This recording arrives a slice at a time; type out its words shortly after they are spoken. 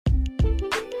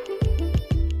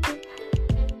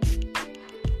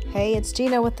Hey, it's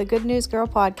Gina with the Good News Girl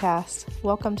podcast.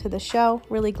 Welcome to the show.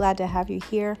 Really glad to have you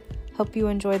here. Hope you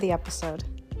enjoy the episode.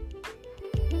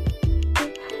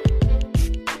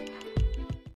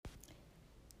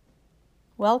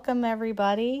 Welcome,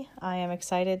 everybody. I am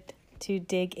excited to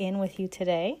dig in with you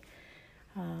today.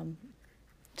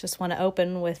 Just want to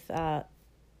open with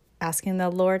asking the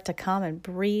Lord to come and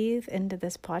breathe into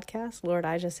this podcast. Lord,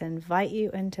 I just invite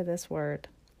you into this word.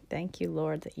 Thank you,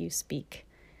 Lord, that you speak.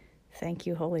 Thank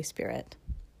you, Holy Spirit.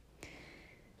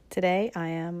 Today, I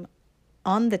am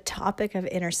on the topic of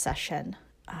intercession.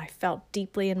 I felt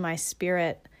deeply in my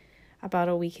spirit about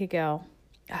a week ago.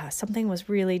 Something was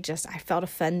really I felt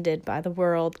offended by the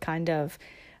world, kind of.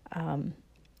 I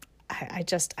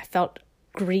felt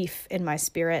grief in my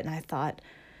spirit, and I thought,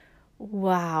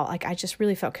 wow, I just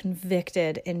really felt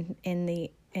convicted in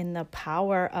the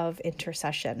power of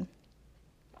intercession.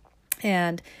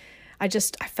 And I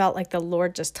felt like the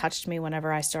Lord just touched me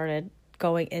whenever I started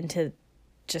going into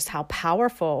just how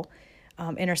powerful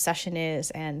intercession is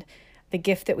and the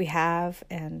gift that we have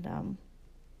and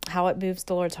how it moves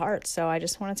the Lord's heart. So I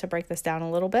just wanted to break this down a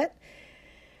little bit.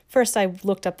 First, I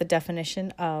looked up the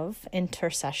definition of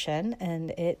intercession,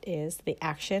 and it is the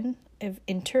action of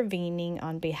intervening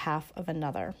on behalf of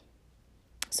another.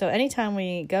 So anytime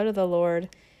we go to the Lord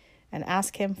and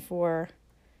ask him for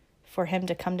him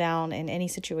to come down in any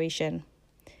situation,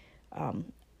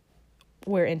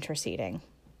 we're interceding.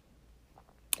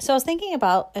 So I was thinking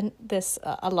about this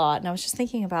a lot, and I was just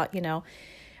thinking about,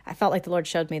 I felt like the Lord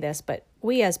showed me this, but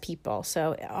we as people,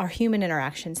 so our human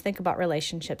interactions, think about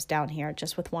relationships down here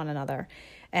just with one another.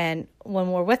 And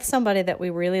when we're with somebody that we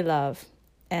really love,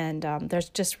 and there's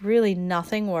just really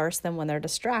nothing worse than when they're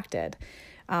distracted,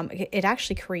 it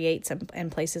actually creates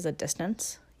and places a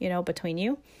distance, between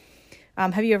you.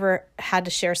 Have you ever had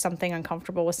to share something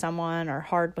uncomfortable with someone or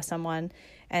hard with someone,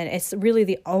 and it's really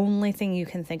the only thing you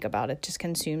can think about? It just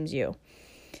consumes you.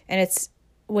 And it's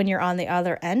when you're on the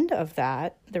other end of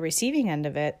that, the receiving end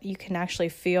of it, you can actually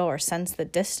feel or sense the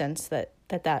distance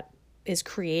that is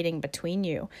creating between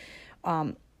you.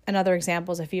 Another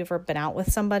example is if you've ever been out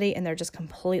with somebody and they're just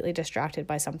completely distracted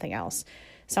by something else.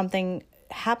 Something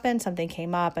happened, something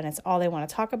came up, and it's all they want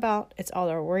to talk about. It's all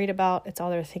they're worried about. It's all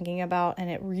they're thinking about. And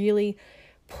it really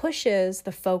pushes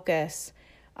the focus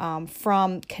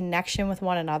from connection with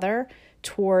one another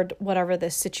toward whatever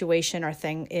the situation or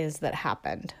thing is that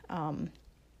happened. And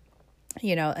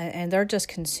they're just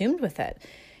consumed with it.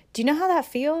 Do you know how that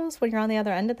feels when you're on the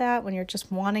other end of that, when you're just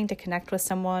wanting to connect with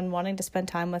someone, wanting to spend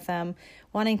time with them,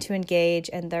 wanting to engage,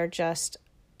 and they're just,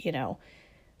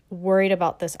 worried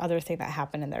about this other thing that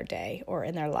happened in their day or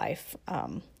in their life.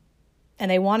 And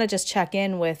they want to just check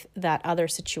in with that other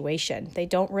situation. They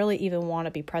don't really even want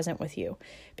to be present with you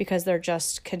because they're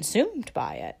just consumed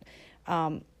by it.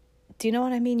 Do you know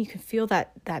what I mean? You can feel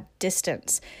that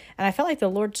distance. And I felt like the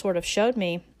Lord sort of showed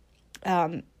me,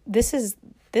 this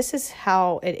is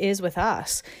how it is with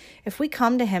us. If we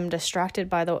come to him distracted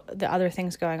by the other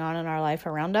things going on in our life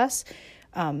around us,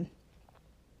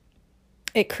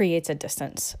 it creates a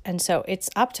distance. And so it's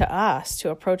up to us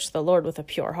to approach the Lord with a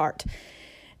pure heart.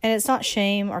 And it's not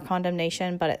shame or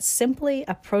condemnation, but it's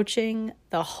approaching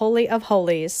the Holy of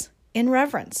Holies in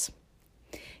reverence.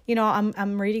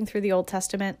 I'm reading through the Old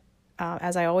Testament,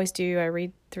 as I always do. I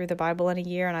read through the Bible in a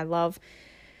year, and I love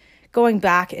going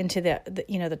back into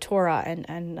the Torah, and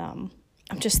I'm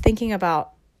just thinking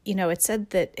about, it said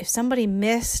that if somebody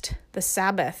missed the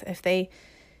Sabbath,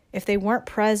 if they weren't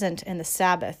present in the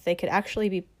Sabbath,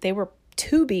 they were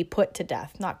to be put to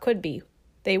death, not could be.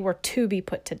 They were to be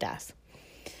put to death.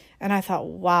 And I thought,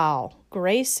 wow,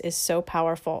 grace is so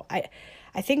powerful.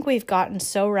 I think we've gotten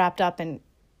so wrapped up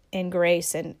in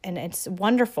grace, and it's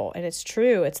wonderful, and it's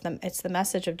true. It's the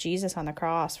message of Jesus on the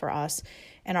cross for us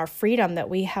and our freedom, that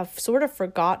we have sort of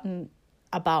forgotten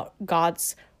about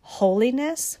God's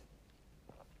holiness,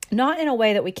 not in a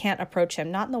way that we can't approach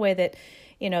him, not in the way that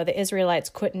the Israelites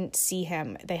couldn't see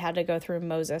him. They had to go through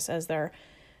Moses as their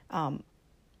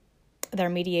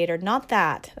mediator. Not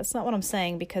that. That's not what I'm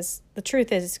saying, because the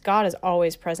truth is God is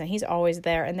always present. He's always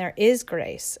there, and there is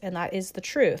grace, and that is the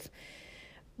truth.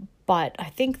 But I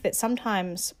think that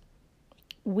sometimes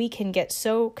we can get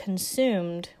so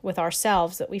consumed with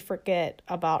ourselves that we forget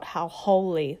about how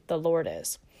holy the Lord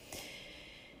is.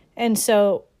 And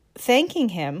so thanking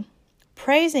him,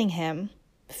 praising him,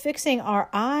 fixing our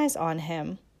eyes on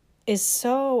him is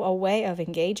so a way of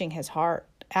engaging his heart,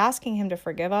 asking him to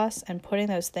forgive us and putting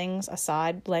those things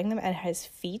aside, laying them at his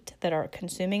feet that are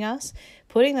consuming us,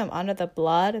 putting them under the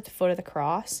blood at the foot of the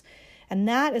cross. And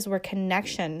that is where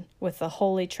connection with the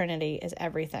Holy Trinity is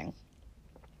everything.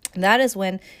 And that is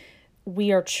when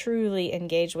we are truly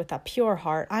engaged with a pure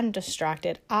heart,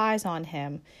 undistracted, eyes on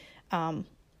him.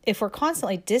 If we're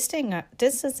constantly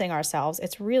distancing ourselves,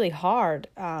 it's really hard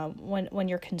when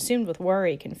you're consumed with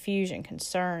worry, confusion,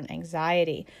 concern,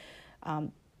 anxiety,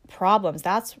 problems.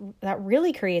 That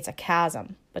really creates a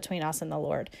chasm between us and the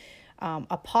Lord.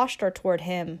 A posture toward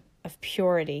him of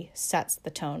purity sets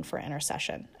the tone for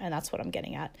intercession, and that's what I'm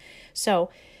getting at. So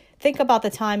think about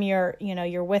the time you're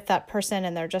with that person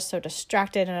and they're just so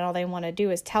distracted and all they want to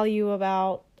do is tell you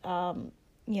about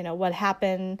what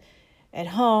happened at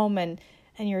home, and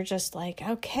you're just like,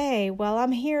 okay, well,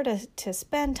 I'm here to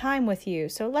spend time with you,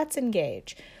 so let's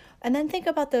engage. And then think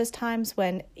about those times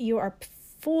when you are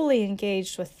fully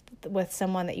engaged with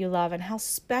someone that you love, and how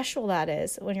special that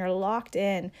is when you're locked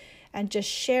in and just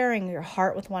sharing your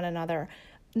heart with one another,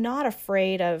 not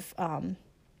afraid of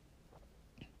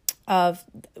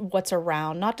what's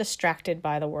around, not distracted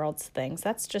by the world's things.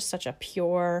 That's just such a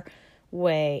pure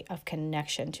way of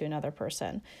connection to another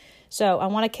person. So I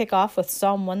want to kick off with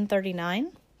Psalm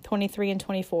 139, 23 and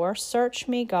 24. Search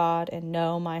me, God, and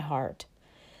know my heart.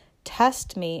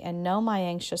 Test me and know my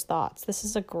anxious thoughts. This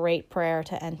is a great prayer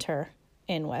to enter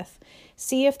in with.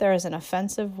 See if there is an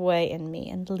offensive way in me,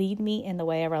 and lead me in the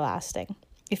way everlasting.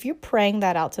 If you're praying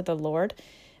that out to the Lord,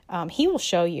 he will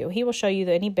show you. He will show you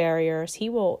any barriers. He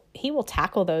will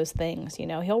tackle those things.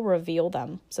 He'll reveal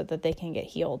them so that they can get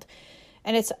healed.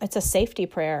 And it's a safety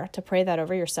prayer to pray that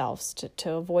over yourselves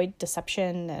to avoid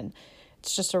deception, and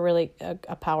it's just a really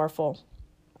a powerful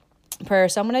prayer.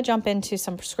 So I'm going to jump into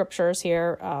some scriptures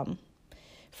here.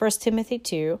 1 Timothy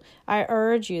 2, I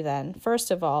urge you then,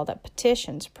 first of all, that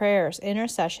petitions, prayers,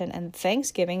 intercession, and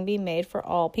thanksgiving be made for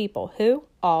all people. Who?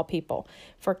 All people.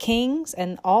 For kings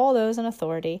and all those in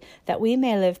authority, that we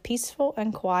may live peaceful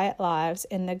and quiet lives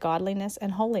in the godliness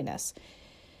and holiness.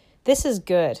 This is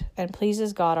good and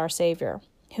pleases God our Savior,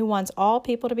 who wants all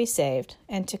people to be saved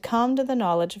and to come to the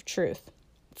knowledge of truth.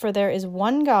 For there is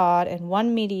one God and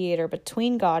one mediator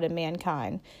between God and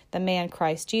mankind, the man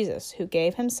Christ Jesus, who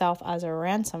gave himself as a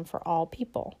ransom for all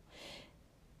people.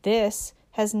 This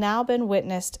has now been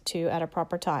witnessed to at a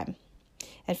proper time.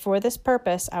 And for this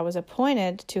purpose I was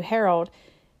appointed to herald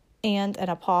and an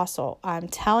apostle. I am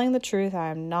telling the truth,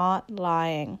 I am not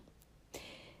lying.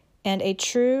 And a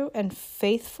true and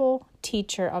faithful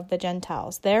teacher of the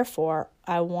Gentiles. Therefore,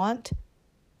 I want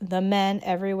the men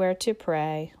everywhere to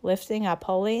pray, lifting up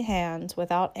holy hands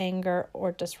without anger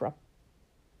or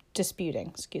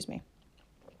disputing.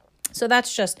 So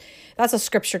that's a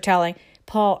scripture telling,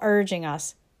 Paul urging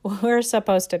us, we're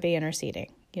supposed to be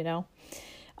interceding,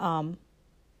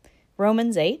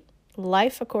 Romans 8,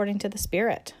 life according to the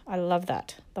Spirit. I love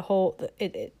that.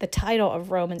 The title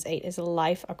of Romans 8 is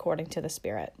life according to the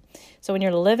Spirit. So when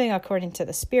you're living according to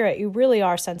the Spirit, you really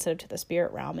are sensitive to the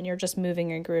spirit realm, and you're just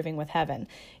moving and grooving with heaven.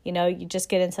 You just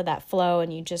get into that flow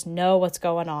and you just know what's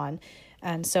going on.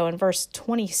 And so in verse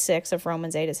 26 of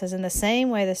Romans 8, it says, in the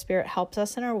same way the Spirit helps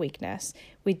us in our weakness.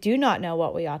 We do not know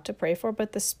what we ought to pray for,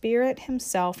 but the Spirit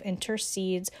himself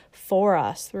intercedes for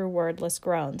us through wordless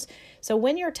groans. So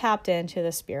when you're tapped into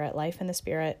the Spirit, life in the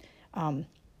Spirit,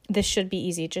 this should be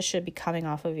easy. It just should be coming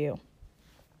off of you.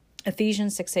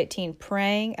 Ephesians 6:18,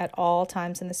 praying at all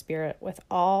times in the Spirit with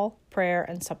all prayer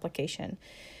and supplication.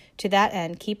 To that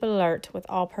end, keep alert with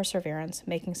all perseverance,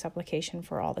 making supplication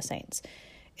for all the saints.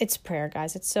 It's prayer,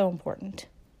 guys. It's so important.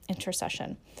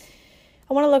 Intercession.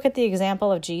 I want to look at the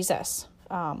example of Jesus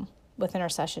with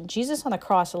intercession. Jesus on the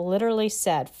cross literally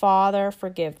said, Father,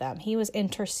 forgive them. He was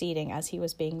interceding as he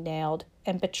was being nailed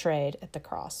and betrayed at the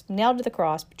cross. Nailed to the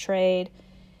cross, betrayed,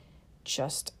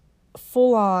 just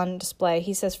full-on display.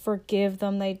 He says, forgive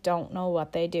them. They don't know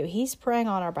what they do. He's praying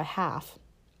on our behalf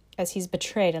as he's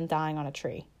betrayed and dying on a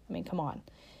tree. I mean, come on.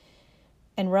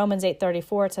 In Romans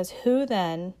 8:34, it says, who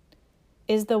then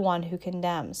is the one who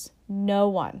condemns? No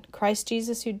one. Christ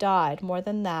Jesus, who died, more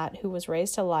than that, who was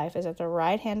raised to life, is at the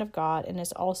right hand of God and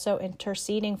is also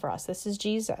interceding for us. This is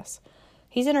Jesus.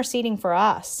 He's interceding for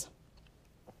us.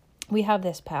 We have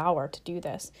this power to do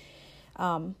this.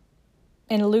 In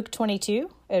Luke 22,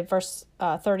 at verse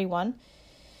 31,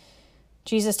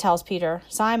 Jesus tells Peter,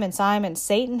 Simon, Simon,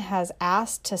 Satan has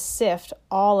asked to sift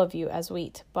all of you as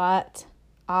wheat, but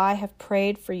I have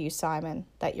prayed for you, Simon,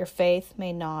 that your faith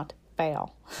may not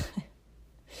fail.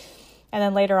 And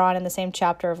then later on in the same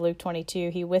chapter of Luke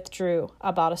 22, he withdrew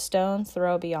about a stone's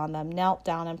throw beyond them, knelt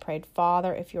down and prayed,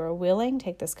 Father, if you are willing,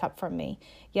 take this cup from me,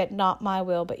 yet not my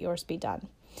will, but yours be done.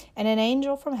 And an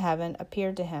angel from heaven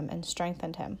appeared to him and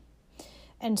strengthened him.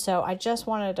 And so I just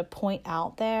wanted to point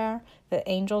out there that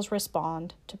angels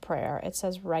respond to prayer. It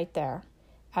says right there,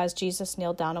 as Jesus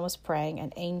kneeled down and was praying,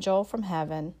 an angel from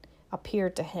heaven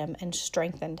appeared to him and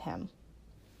strengthened him.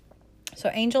 So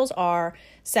angels are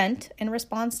sent in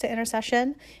response to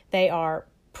intercession. They are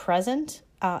present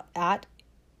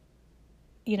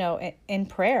in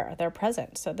prayer. They're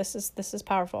present. So this is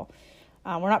powerful.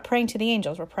 We're not praying to the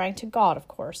angels. We're praying to God, of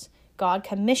course. God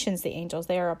commissions the angels.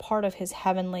 They are a part of his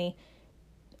heavenly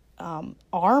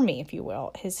army, if you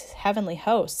will, his heavenly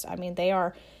hosts. I mean, they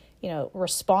are,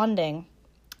 responding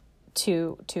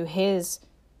to his.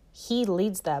 He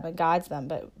leads them and guides them.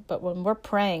 But when we're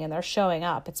praying and they're showing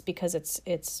up, it's because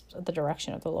it's the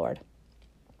direction of the Lord.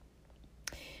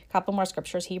 Couple more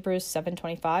scriptures. Hebrews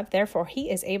 7:25. Therefore, he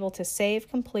is able to save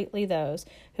completely those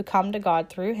who come to God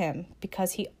through him,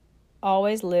 because he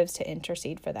always lives to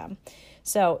intercede for them.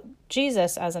 So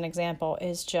Jesus, as an example,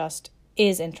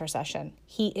 is intercession.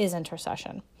 He is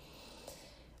intercession.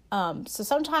 So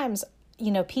sometimes,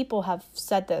 people have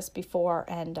said this before,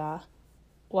 and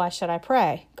why should I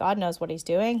pray? God knows what he's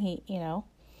doing.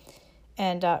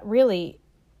 Really,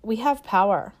 we have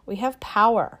power. We have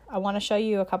power. I want to show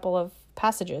you a couple of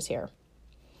passages here.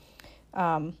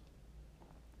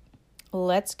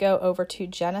 Let's go over to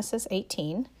Genesis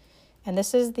 18. And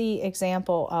this is the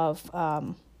example of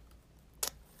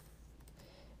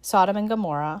Sodom and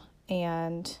Gomorrah.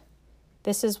 And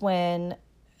this is when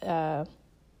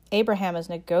Abraham is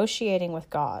negotiating with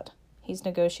God. He's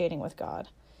negotiating with God.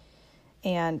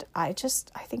 And I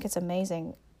think it's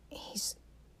amazing. He's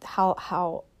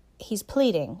how he's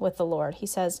pleading with the Lord. He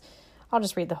says, I'll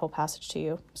just read the whole passage to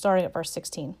you, starting at verse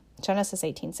 16. Genesis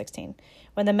 18:16.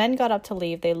 When the men got up to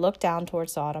leave, they looked down toward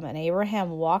Sodom, and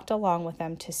Abraham walked along with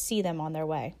them to see them on their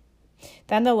way.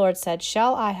 Then the Lord said,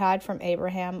 shall I hide from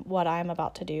Abraham what I am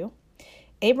about to do?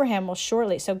 Abraham will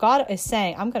surely... So God is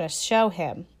saying, I'm going to show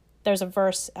him. There's a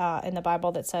verse in the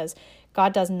Bible that says,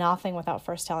 God does nothing without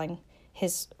first telling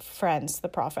his friends, the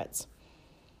prophets.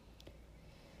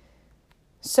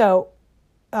 So,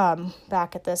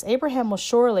 back at this, Abraham will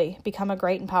surely become a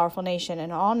great and powerful nation,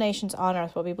 and all nations on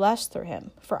earth will be blessed through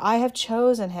him. For I have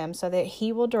chosen him so that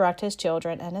he will direct his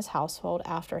children and his household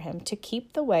after him to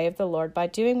keep the way of the Lord by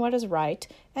doing what is right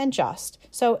and just.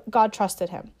 So God trusted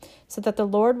him, so that the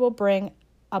Lord will bring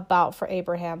about for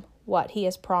Abraham what he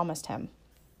has promised him.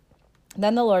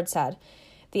 Then the Lord said,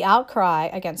 the outcry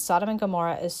against Sodom and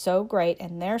Gomorrah is so great,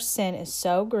 and their sin is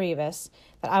so grievous,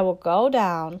 that I will go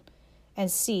down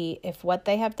and see if what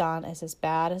they have done is as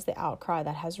bad as the outcry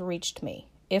that has reached me.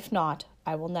 If not,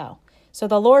 I will know. So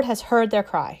the Lord has heard their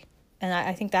cry. And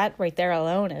I think that right there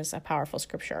alone is a powerful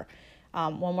scripture.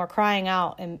 When we're crying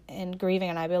out and grieving,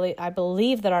 and I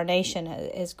believe that our nation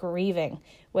is grieving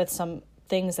with some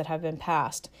things that have been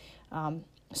passed.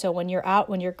 So when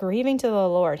you're grieving to the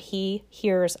Lord, he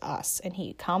hears us, and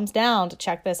he comes down to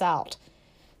check this out.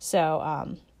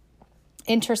 So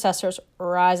intercessors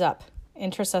rise up.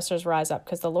 Intercessors rise up,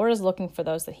 because the Lord is looking for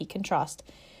those that he can trust.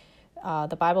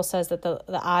 The Bible says that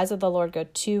the eyes of the Lord go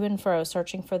to and fro,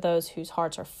 searching for those whose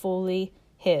hearts are fully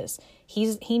his.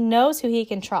 He knows who he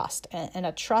can trust, and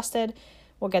a trusted,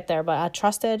 we'll get there, but a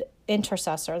trusted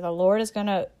intercessor, the Lord is going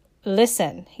to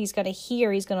listen. He's going to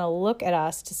hear. He's going to look at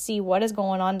us to see what is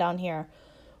going on down here,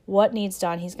 what needs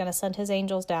done. He's going to send his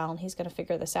angels down. He's going to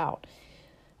figure this out.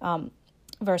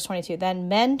 Verse 22, then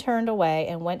men turned away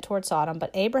and went toward Sodom, but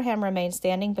Abraham remained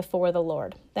standing before the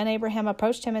Lord. Then Abraham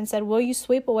approached him and said, will you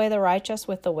sweep away the righteous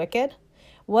with the wicked?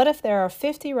 What if there are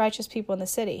 50 righteous people in the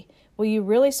city? Will you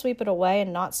really sweep it away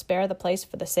and not spare the place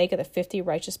for the sake of the 50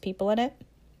 righteous people in it?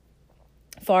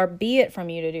 Far be it from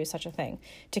you to do such a thing,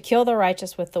 to kill the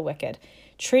righteous with the wicked,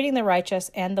 treating the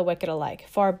righteous and the wicked alike.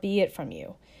 Far be it from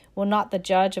you. Will not the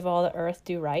judge of all the earth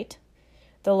do right?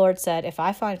 The Lord said, if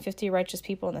I find 50 righteous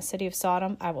people in the city of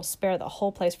Sodom, I will spare the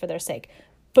whole place for their sake.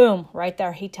 Boom, right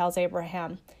there, he tells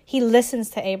Abraham. He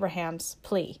listens to Abraham's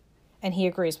plea, and he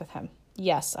agrees with him.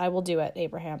 Yes, I will do it,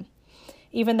 Abraham.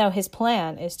 Even though his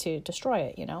plan is to destroy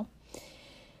it,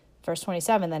 Verse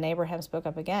 27, then Abraham spoke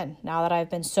up again. Now that I have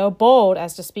been so bold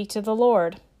as to speak to the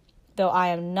Lord, though I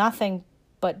am nothing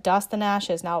but dust and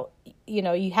ashes. Now,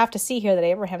 you have to see here that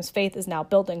Abraham's faith is now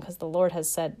building, because the Lord has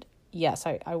said, yes,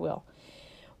 I will.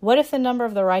 What if the number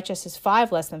of the righteous is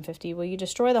 5 less than 50? Will you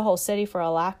destroy the whole city for a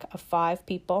lack of 5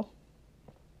 people?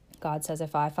 God says,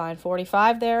 if I find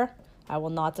 45 there, I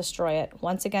will not destroy it.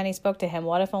 Once again, he spoke to him.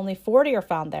 What if only 40 are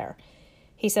found there?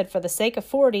 He said, for the sake of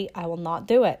 40, I will not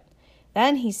do it.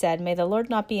 Then he said, may the Lord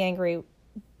not be angry,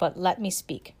 but let me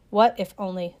speak. What if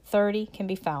only 30 can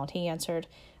be found? He answered,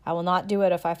 I will not do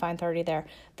it if I find 30 there.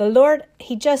 The Lord,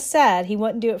 he just said he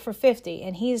wouldn't do it for 50,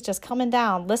 and he's just coming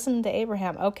down, listening to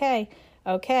Abraham. Okay.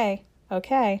 The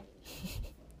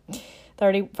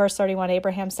Verse 31,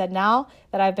 Abraham said, now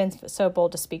that I've been so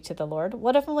bold to speak to the Lord,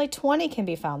 what if only 20 can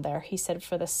be found there? He said,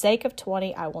 for the sake of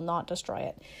 20, I will not destroy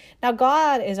it. Now,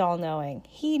 God is all-knowing.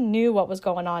 He knew what was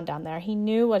going on down there. He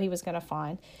knew what he was going to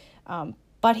find.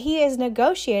 But he is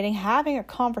negotiating, having a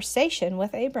conversation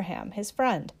with Abraham, his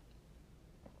friend.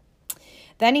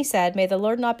 Then he said, may the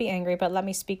Lord not be angry, but let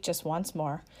me speak just once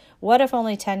more. What if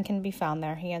only 10 can be found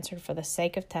there? He answered, for the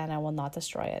sake of 10, I will not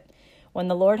destroy it. When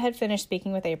the Lord had finished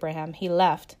speaking with Abraham, he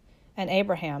left, and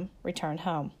Abraham returned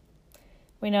home.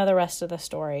 We know the rest of the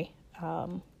story.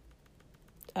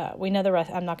 We know the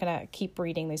rest. I'm not going to keep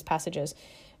reading these passages,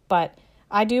 but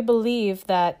I do believe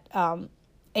that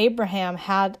Abraham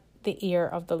had the ear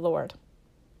of the Lord,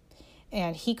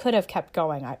 and he could have kept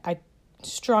going. I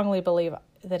strongly believe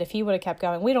that if he would have kept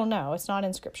going, we don't know. It's not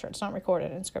in Scripture. It's not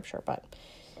recorded in Scripture, but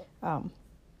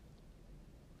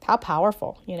how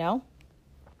powerful, you know?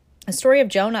 The story of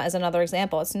Jonah is another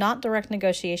example. It's not direct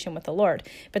negotiation with the Lord,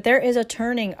 but there is a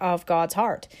turning of God's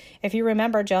heart. If you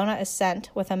remember, Jonah is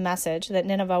sent with a message that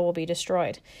Nineveh will be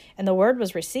destroyed, and the word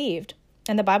was received.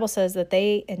 And the Bible says that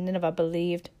they in Nineveh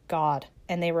believed God,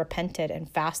 and they repented and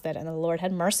fasted, and the Lord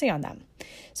had mercy on them.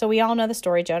 So we all know the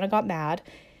story. Jonah got mad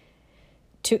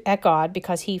at God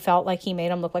because he felt like he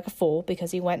made him look like a fool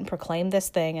because he went and proclaimed this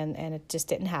thing, and it just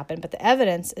didn't happen. But the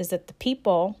evidence is that the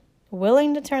people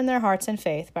willing to turn their hearts in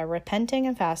faith by repenting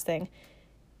and fasting,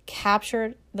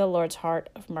 captured the Lord's heart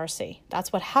of mercy.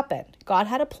 That's what happened. God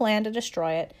had a plan to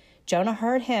destroy it. Jonah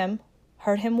heard him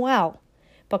well,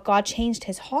 but God changed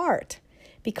his heart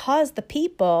because the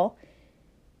people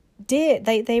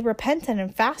they repented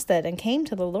and fasted and came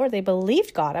to the Lord. They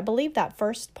believed God. I believe that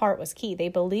first part was key. They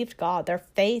believed God. Their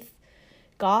faith,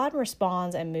 God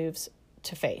responds and moves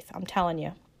to faith. I'm telling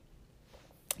you.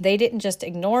 They didn't just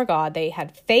ignore God. They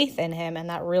had faith in him, and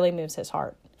that really moves his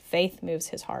heart. Faith moves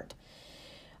his heart.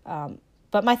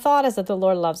 But my thought is that the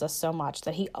Lord loves us so much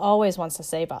that he always wants to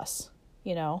save us.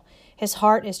 You know, his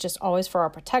heart is just always for our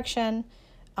protection,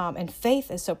 and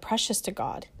faith is so precious to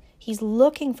God. He's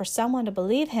looking for someone to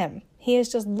believe him. He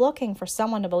is just looking for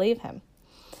someone to believe him.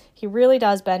 He really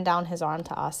does bend down his arm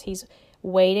to us. He's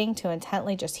waiting to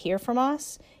intently just hear from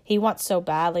us. He wants so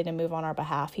badly to move on our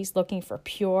behalf. He's looking for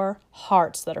pure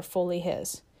hearts that are fully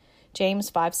his.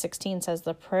 James 5:16 says,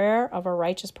 the prayer of a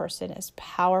righteous person is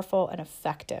powerful and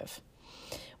effective.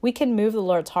 We can move the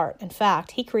Lord's heart. In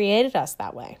fact, he created us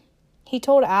that way. He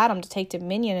told Adam to take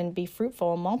dominion and be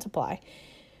fruitful and multiply.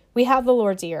 We have the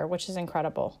Lord's ear, which is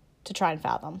incredible to try and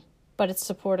fathom, but it's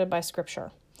supported by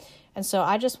Scripture. And so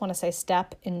I just want to say,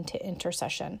 step into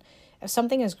intercession. If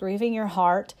something is grieving your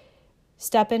heart,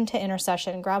 step into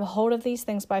intercession. Grab hold of these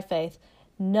things by faith.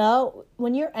 Know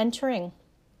when you're entering,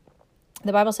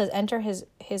 the Bible says, enter his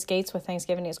gates with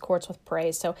thanksgiving, his courts with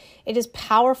praise. So it is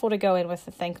powerful to go in with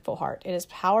a thankful heart. It is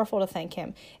powerful to thank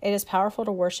him. It is powerful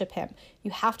to worship him.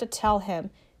 You have to tell him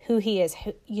who he is.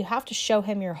 You have to show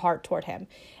him your heart toward him.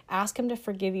 Ask him to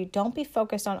forgive you. Don't be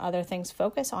focused on other things.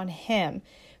 Focus on him.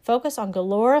 Focus on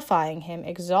glorifying him,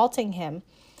 exalting him,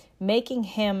 making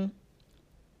him,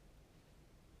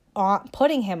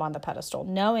 putting him on the pedestal,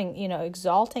 knowing,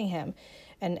 exalting him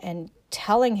and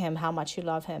telling him how much you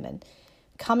love him and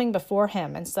coming before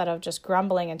him instead of just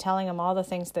grumbling and telling him all the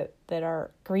things that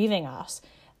are grieving us.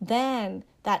 Then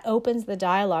that opens the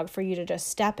dialogue for you to just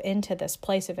step into this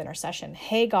place of intercession.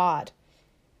 Hey, God,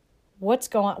 what's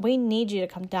going on? We need you to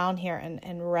come down here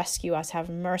and rescue us, have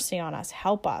mercy on us,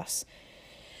 help us.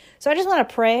 So I just want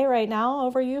to pray right now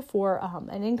over you for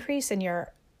an increase in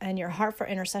your heart for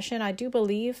intercession. I do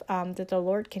believe that the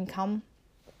Lord can come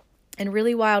in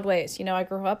really wild ways. I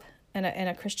grew up in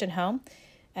a Christian home,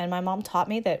 and my mom taught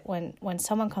me that when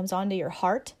someone comes onto your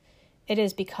heart, it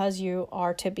is because you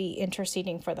are to be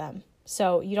interceding for them.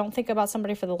 So you don't think about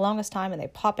somebody for the longest time and they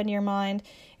pop into your mind.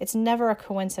 It's never a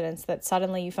coincidence that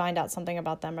suddenly you find out something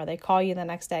about them or they call you the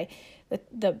next day.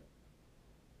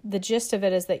 The gist of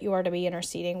it is that you are to be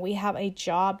interceding. We have a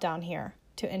job down here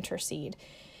to intercede.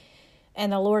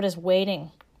 And the Lord is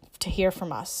waiting to hear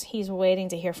from us. He's waiting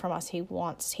to hear from us.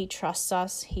 He trusts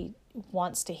us. He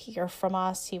wants to hear from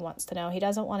us. He wants to know. He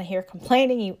doesn't want to hear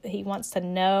complaining. He wants to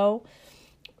know,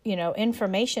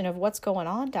 information of what's going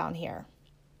on down here.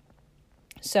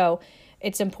 So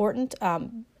it's important.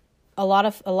 A lot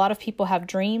of people have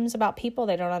dreams about people.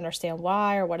 They don't understand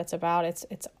why or what it's about.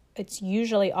 It's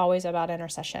usually always about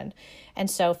intercession. And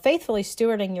so faithfully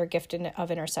stewarding your gift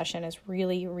of intercession is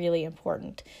really, really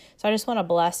important. So I just want to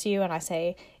bless you, and I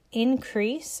say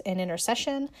increase in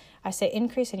intercession. I say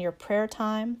increase in your prayer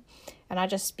time. And I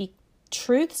just speak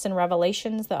truths and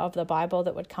revelations of the Bible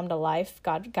that would come to life.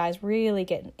 Guys, really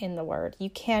get in the Word. You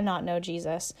cannot know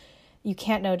Jesus You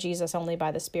can't know Jesus only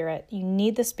by the Spirit. You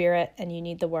need the Spirit and you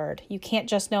need the Word. You can't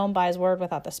just know him by his Word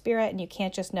without the Spirit, and you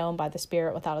can't just know him by the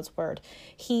Spirit without his Word.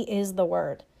 He is the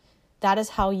Word. That is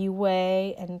how you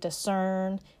weigh and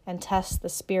discern and test the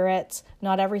spirits.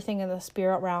 Not everything in the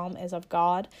spirit realm is of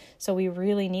God. So we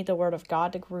really need the Word of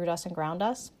God to root us and ground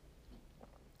us.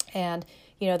 And,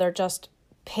 they're just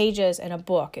pages in a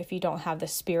book if you don't have the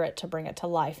Spirit to bring it to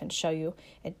life and show you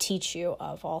and teach you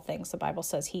of all things. The Bible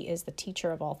says he is the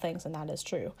teacher of all things, and that is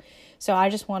true. So I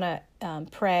just want to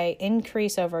pray,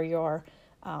 increase over your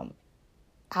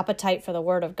appetite for the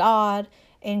Word of God,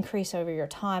 increase over your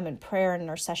time in prayer and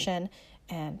intercession,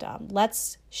 and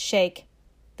let's shake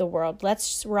the world.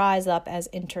 Let's rise up as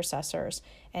intercessors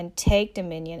and take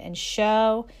dominion and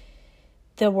show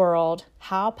the world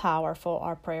how powerful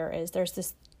our prayer is. There's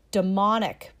this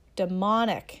demonic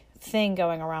thing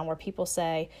going around where people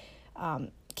say,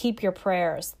 keep your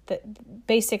prayers. That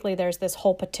basically there's this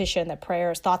whole petition that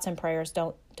thoughts and prayers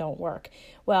don't work.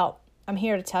 Well, I'm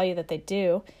here to tell you that they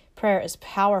do. Prayer is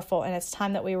powerful, and it's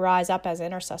time that we rise up as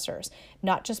intercessors,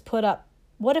 not just put up.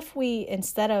 What if we,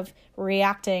 instead of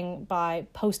reacting by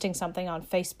posting something on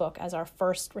Facebook as our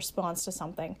first response to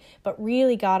something, but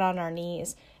really got on our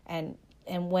knees and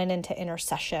went into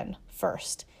intercession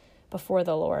first before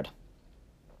the Lord?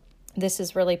 This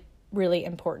is really, really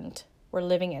important. We're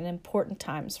living in important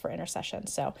times for intercession.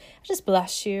 So I just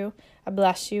bless you. I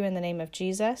bless you in the name of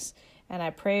Jesus, and I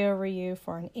pray over you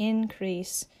for an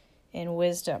increase in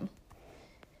wisdom,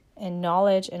 in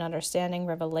knowledge, and understanding,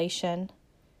 revelation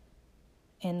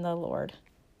in the Lord.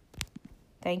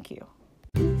 Thank you.